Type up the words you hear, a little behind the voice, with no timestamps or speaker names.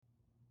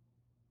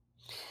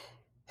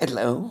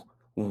Hello,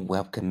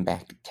 welcome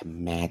back to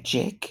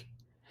Magic.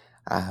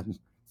 Um,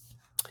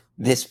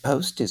 this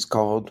post is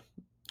called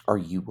Are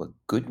You a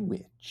Good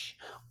Witch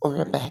or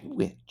a Bad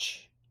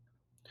Witch?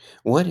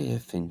 What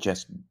if, in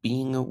just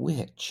being a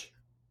witch,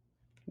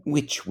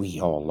 which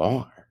we all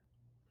are,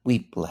 we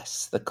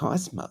bless the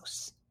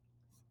cosmos?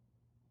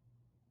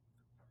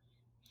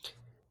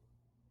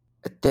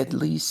 A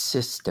deadly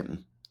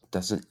system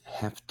doesn't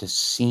have to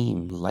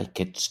seem like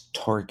it's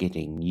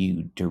targeting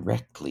you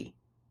directly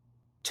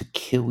to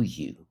kill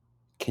you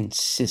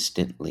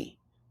consistently.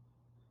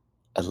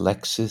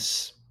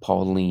 Alexis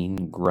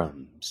Pauline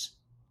Grums.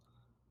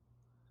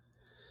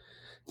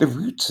 The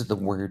roots of the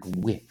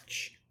word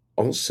witch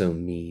also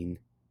mean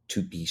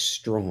to be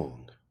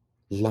strong,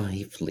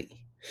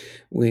 lively,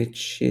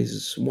 which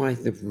is why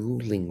the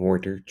ruling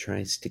order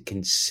tries to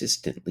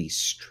consistently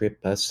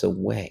strip us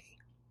away.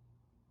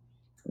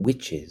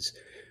 Witches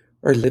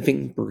are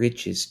living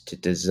bridges to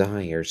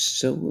desire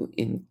so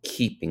in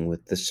keeping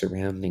with the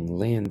surrounding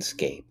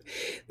landscape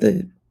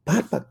that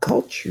Papa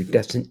Culture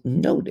doesn't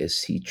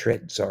notice he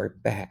treads our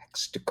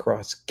backs to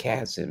cross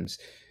chasms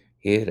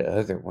he'd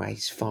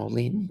otherwise fall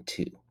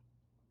into.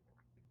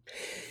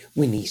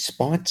 When he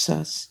spots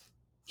us,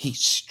 he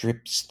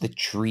strips the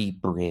tree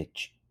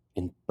bridge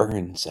and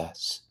burns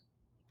us,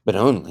 but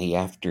only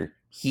after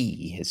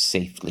he has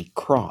safely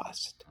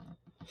crossed.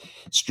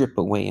 Strip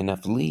away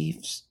enough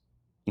leaves,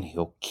 and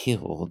he'll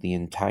kill the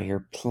entire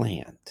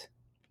plant.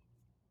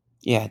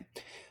 Yet,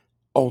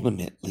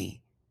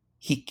 ultimately,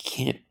 he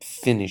can't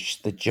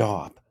finish the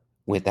job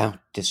without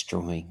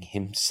destroying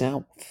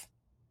himself.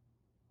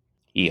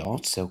 He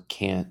also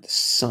can't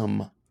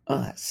sum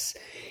us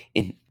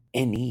in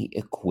any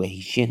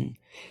equation,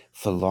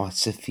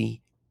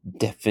 philosophy,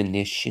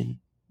 definition,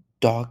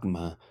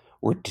 dogma,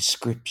 or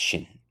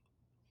description.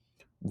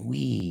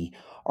 We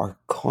are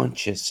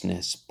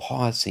consciousness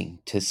pausing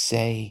to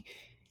say,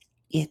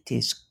 it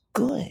is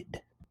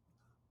good.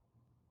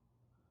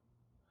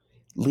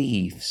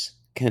 Leaves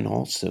can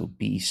also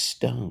be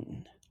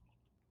stone.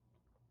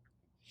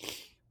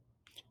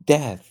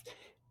 Death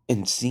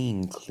and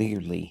seeing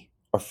clearly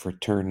are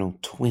fraternal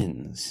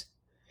twins.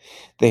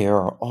 They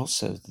are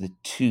also the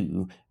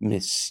two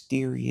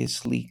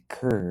mysteriously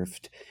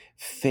curved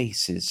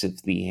faces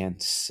of the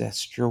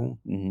ancestral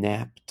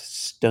napped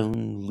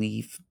stone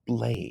leaf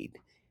blade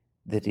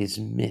that is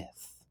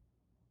myth.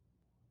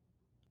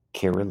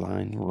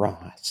 Caroline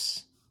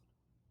Ross.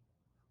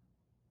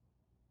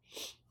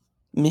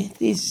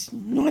 Myth is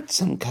not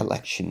some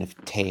collection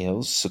of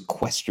tales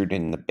sequestered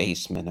in the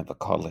basement of a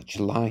college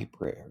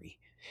library.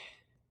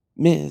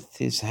 Myth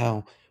is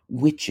how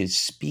witches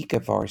speak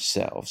of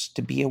ourselves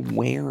to be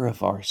aware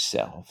of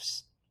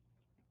ourselves.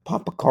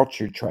 Papa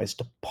Culture tries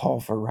to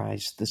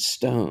pulverize the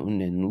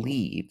stone and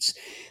leaves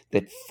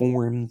that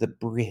form the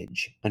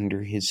bridge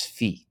under his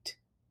feet.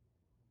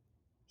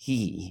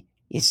 He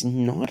is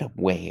not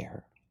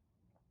aware.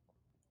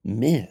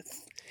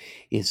 Myth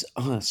is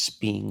us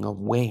being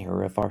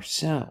aware of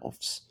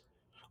ourselves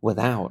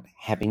without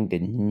having to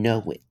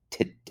know it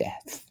to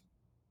death.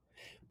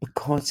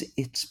 Because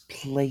it's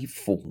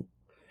playful.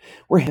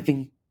 We're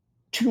having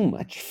too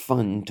much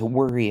fun to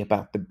worry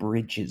about the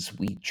bridges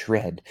we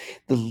tread,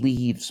 the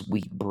leaves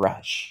we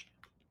brush.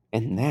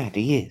 And that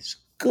is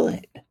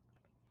good.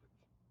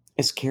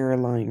 As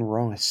Caroline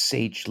Ross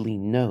sagely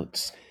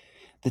notes,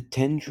 the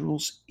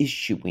tendrils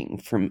issuing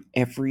from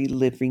every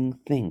living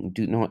thing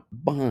do not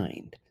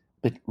bind,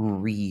 but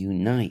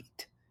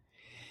reunite.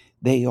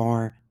 They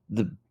are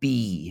the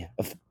bee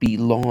of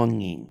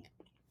belonging,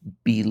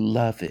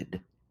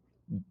 beloved,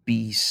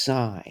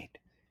 beside,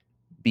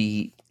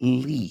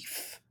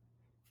 belief,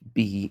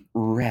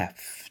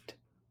 bereft,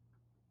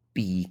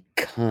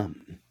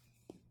 become.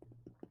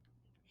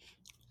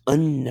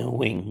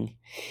 Unknowing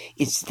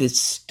is the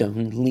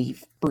stone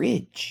leaf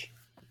bridge.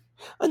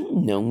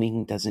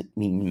 Unknowing doesn't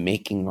mean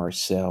making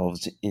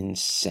ourselves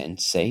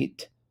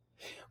insensate.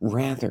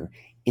 Rather,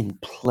 in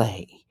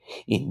play,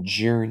 in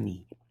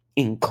journey,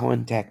 in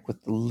contact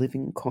with the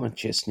living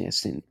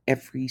consciousness in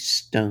every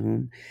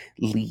stone,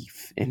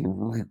 leaf,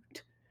 and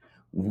root,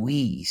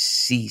 we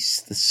cease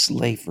the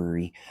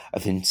slavery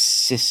of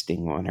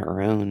insisting on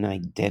our own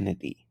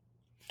identity.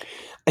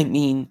 I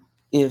mean,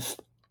 if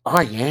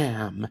I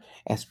am,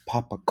 as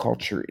Papa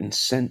Culture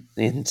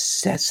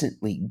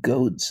incessantly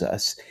goads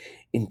us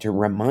into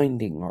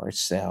reminding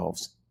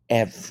ourselves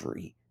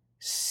every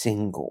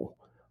single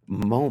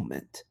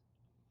moment,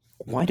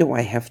 why do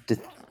I have to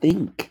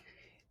think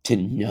to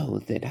know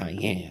that I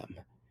am?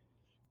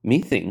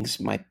 Methinks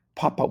my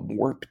Papa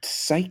warped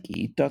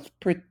psyche doth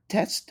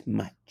protest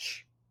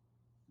much.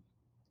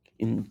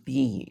 In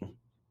being,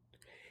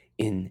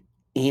 in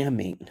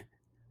amming,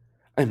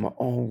 I'm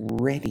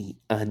already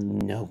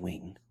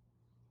unknowing.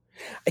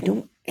 I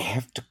don't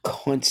have to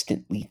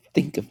constantly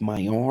think of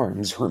my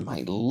arms or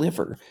my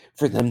liver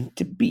for them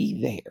to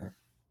be there.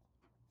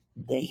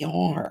 They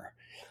are.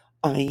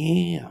 I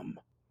am.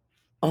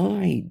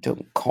 I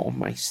don't call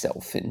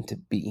myself into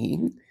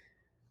being.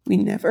 We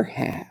never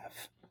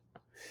have.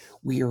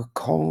 We are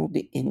called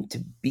into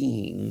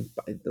being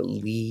by the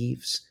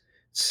leaves,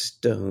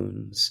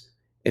 stones,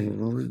 and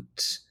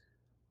roots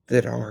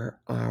that are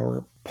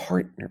our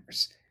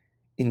partners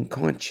in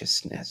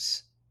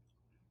consciousness.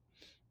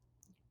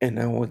 And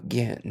I'll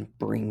again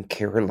bring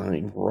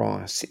Caroline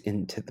Ross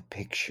into the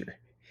picture.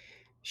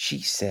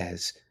 She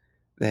says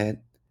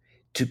that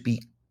to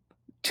be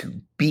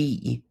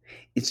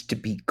is to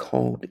be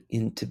called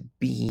into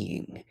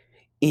being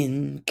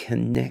in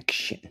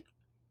connection.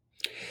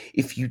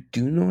 If you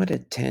do not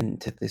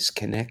attend to this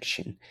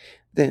connection,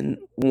 then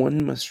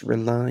one must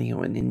rely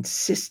on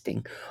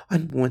insisting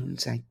on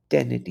one's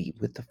identity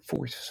with a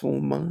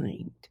forceful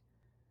mind.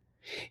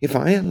 If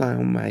I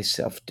allow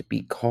myself to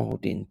be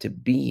called into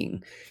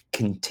being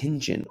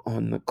contingent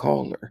on the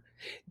caller,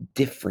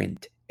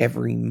 different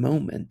every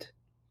moment,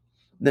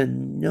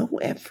 then no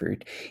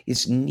effort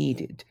is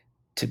needed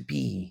to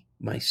be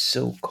my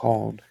so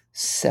called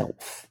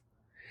self.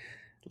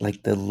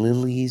 Like the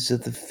lilies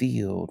of the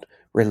field,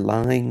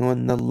 relying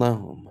on the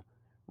loam,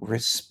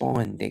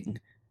 responding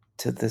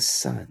to the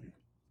sun.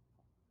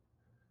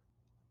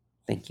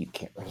 Thank you,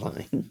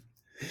 Caroline.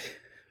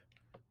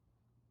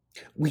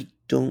 We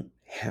don't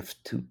have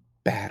to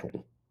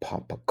battle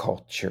papa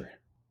culture.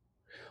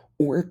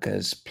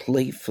 Orcas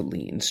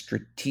playfully and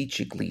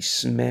strategically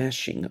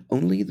smashing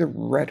only the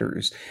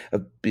rudders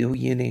of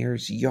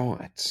billionaires'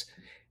 yachts,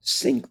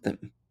 sink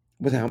them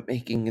without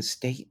making a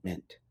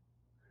statement.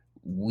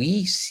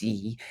 We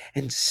see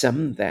and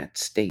sum that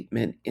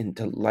statement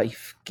into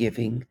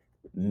life-giving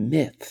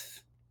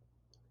myth.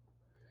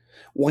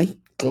 White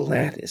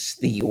Gladys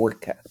the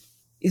orca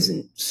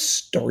isn't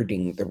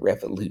starting the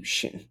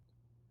revolution.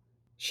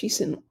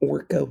 She's an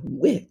orca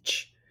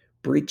witch,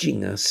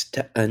 bridging us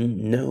to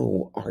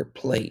unknow our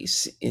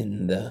place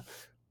in the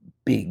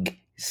big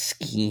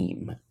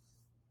scheme.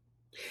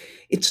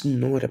 It's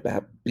not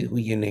about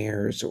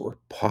billionaires or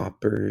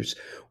paupers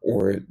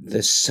or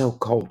the so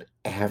called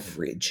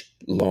average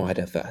lot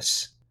of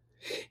us.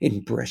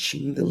 In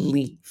brushing the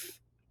leaf,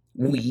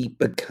 we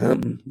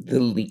become the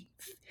leaf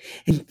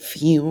and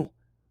feel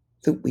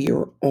that we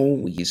are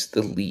always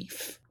the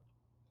leaf.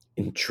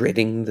 In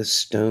treading the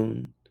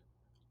stone,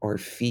 our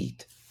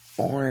feet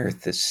are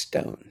the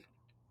stone.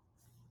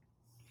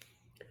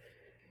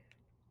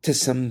 To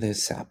sum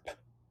this up,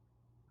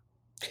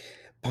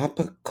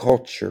 Papa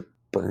Culture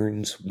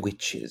burns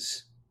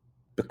witches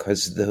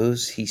because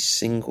those he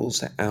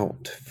singles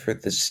out for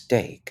the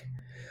stake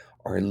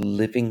are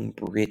living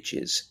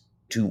bridges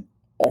to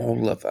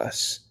all of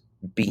us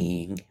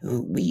being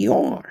who we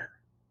are.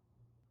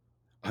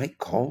 I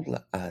call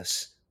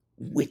us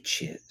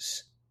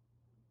witches.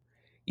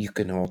 You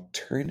can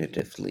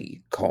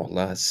alternatively call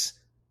us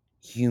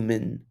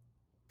humankind.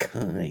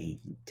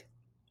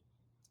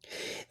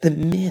 The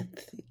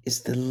myth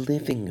is the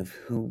living of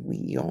who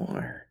we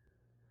are.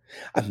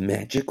 A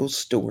magical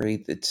story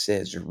that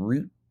says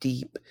root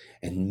deep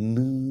and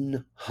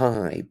moon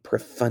high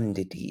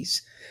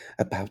profundities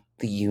about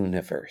the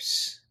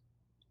universe.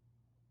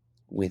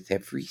 With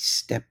every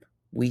step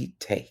we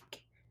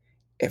take,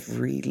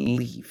 every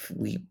leaf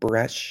we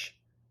brush,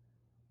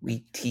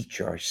 we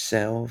teach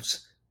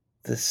ourselves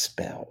the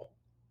spell.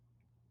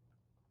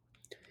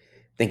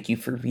 Thank you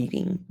for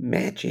reading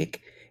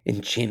Magic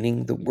and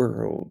Chanting the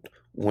World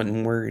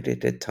one word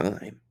at a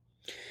time.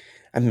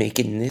 I'm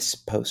making this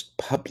post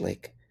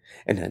public,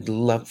 and I'd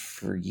love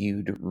for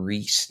you to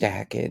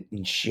restack it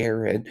and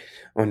share it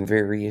on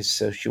various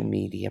social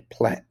media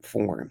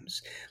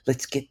platforms.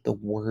 Let's get the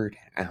word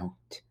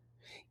out.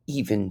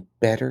 Even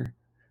better,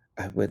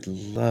 I would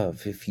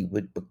love if you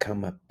would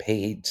become a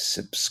paid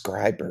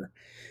subscriber.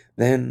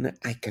 Then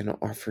I can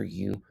offer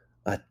you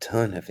a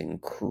ton of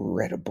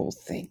incredible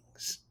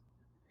things.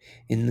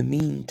 In the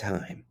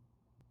meantime,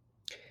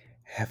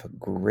 have a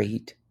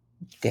great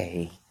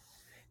day.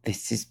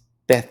 This is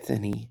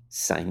Bethany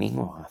signing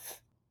off.